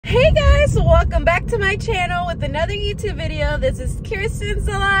Hey guys, welcome back to my channel with another YouTube video. This is Kirsten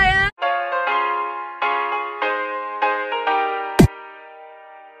Zelaya.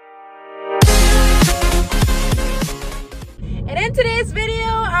 And in today's video,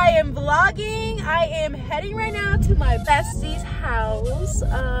 I am vlogging. I am heading right now to my bestie's house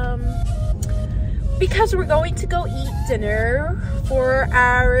because we're going to go eat dinner for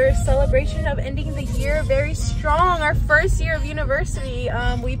our celebration of ending the year very strong, our first year of university.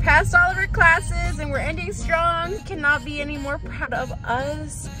 We passed all of our classes and we're ending strong. Cannot be any more proud of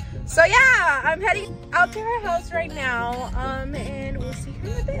us. So yeah, I'm heading out to her house right now, and we'll see her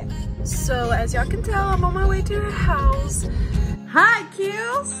in a bit. So as y'all can tell, I'm on my way to her house. Hi,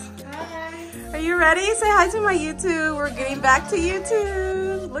 Keels. Hi. Are you ready? Say hi to my YouTube. We're getting back to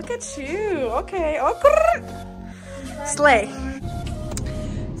YouTube. Look at you. Okay. Oh, slay.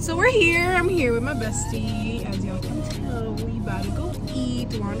 So we're here. I'm here with my bestie. As y'all can tell, we about to go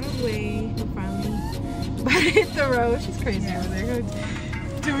eat. We're on our way. We're finally about to hit the road. She's crazy over there.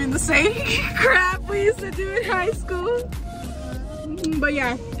 Doing the same crap we used to do in high school. But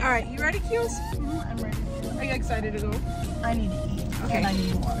yeah. All right. You ready, Keels? I'm ready. Are you excited to go? I need to eat. Okay. And I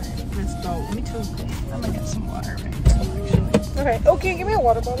need water. Let's go. Me too. I'm gonna get some water right now, actually. Okay. Okay, give me a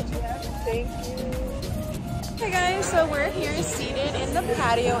water bottle too. Thank you. Hey guys, so we're here seated in the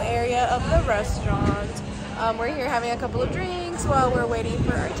patio area of the restaurant. We're here having a couple of drinks while we're waiting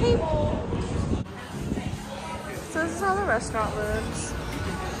for our table. So this is how the restaurant looks.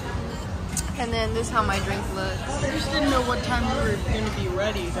 And then this is how my drink looks. I just didn't know what time we were gonna be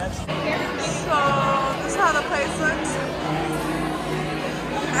ready. That's So this is how the place looks.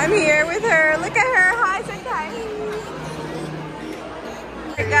 I'm here with her. Look at her. Hi, say hi.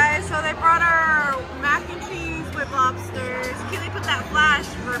 Hey guys, so they brought our mac and cheese with lobsters. Keeley put that flash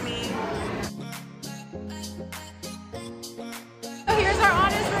for me. So here's our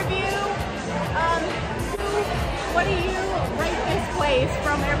honest review. What do you rate this place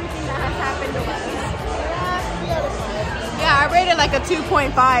from everything that has happened to us? 3 out of 5. Yeah, I rated like a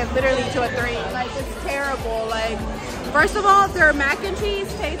 2.5, literally to a 3. Like, it's terrible. Like, first of all, their mac and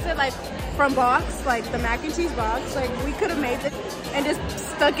cheese tasted like from box, like the mac and cheese box. Like, we could have made it and just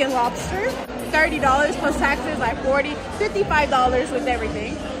stuck in lobster. $30 plus taxes, like $40, $55 with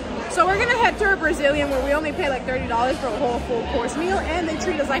everything. So we're gonna head to a Brazilian where we only pay like $30 for a whole full course meal, and they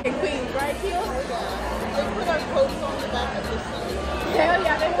treat us like a queen, right, Keel? They put our coats on the back of the seat. Hell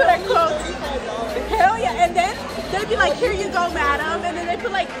yeah, they put our coats. Hell yeah, and then they'd be like, "Here you go, madam," and then they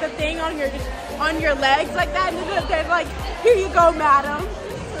put like the thing on your legs like that, and then they're like, "Here you go, madam."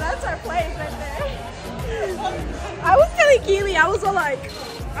 So that's our place right there. I was telling Keeley, I was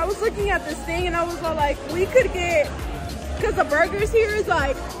looking at this thing, and I was all like, we could get, because the burgers here is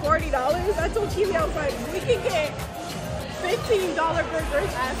like $40. I told Keeley, I was like, we could get $15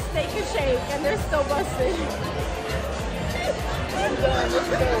 burgers at Steak and Shake, and they're still busted. I'm done. Let's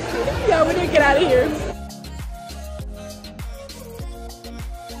go. Yeah, we need to get out of here.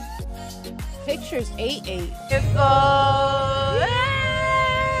 Pictures 8-8.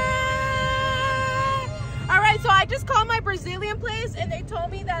 Alright, so I just called my Brazilian place and they told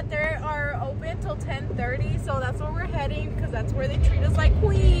me that they are open till 10:30, so that's where we're heading because that's where they treat us like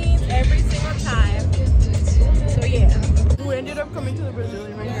queens every single time. So yeah. We ended up coming to the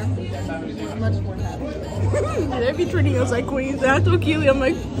Brazilian right here. Much more happy. They be treating us like queens. And I told Keeley, I'm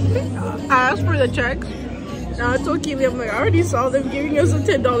like, I asked for the checks. And I told Keeley, I'm like, I already saw them giving us a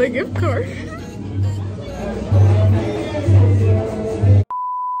 $10 gift card.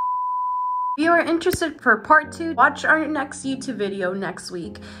 If you are interested for part 2, watch our next YouTube video next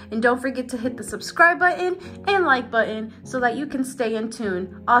week. And don't forget to hit the subscribe button and like button so that you can stay in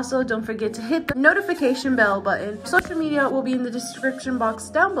tune. Also, don't forget to hit the notification bell button. Social media will be in the description box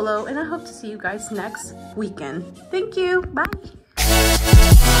down below, and I hope to see you guys next weekend. Thank you. Bye.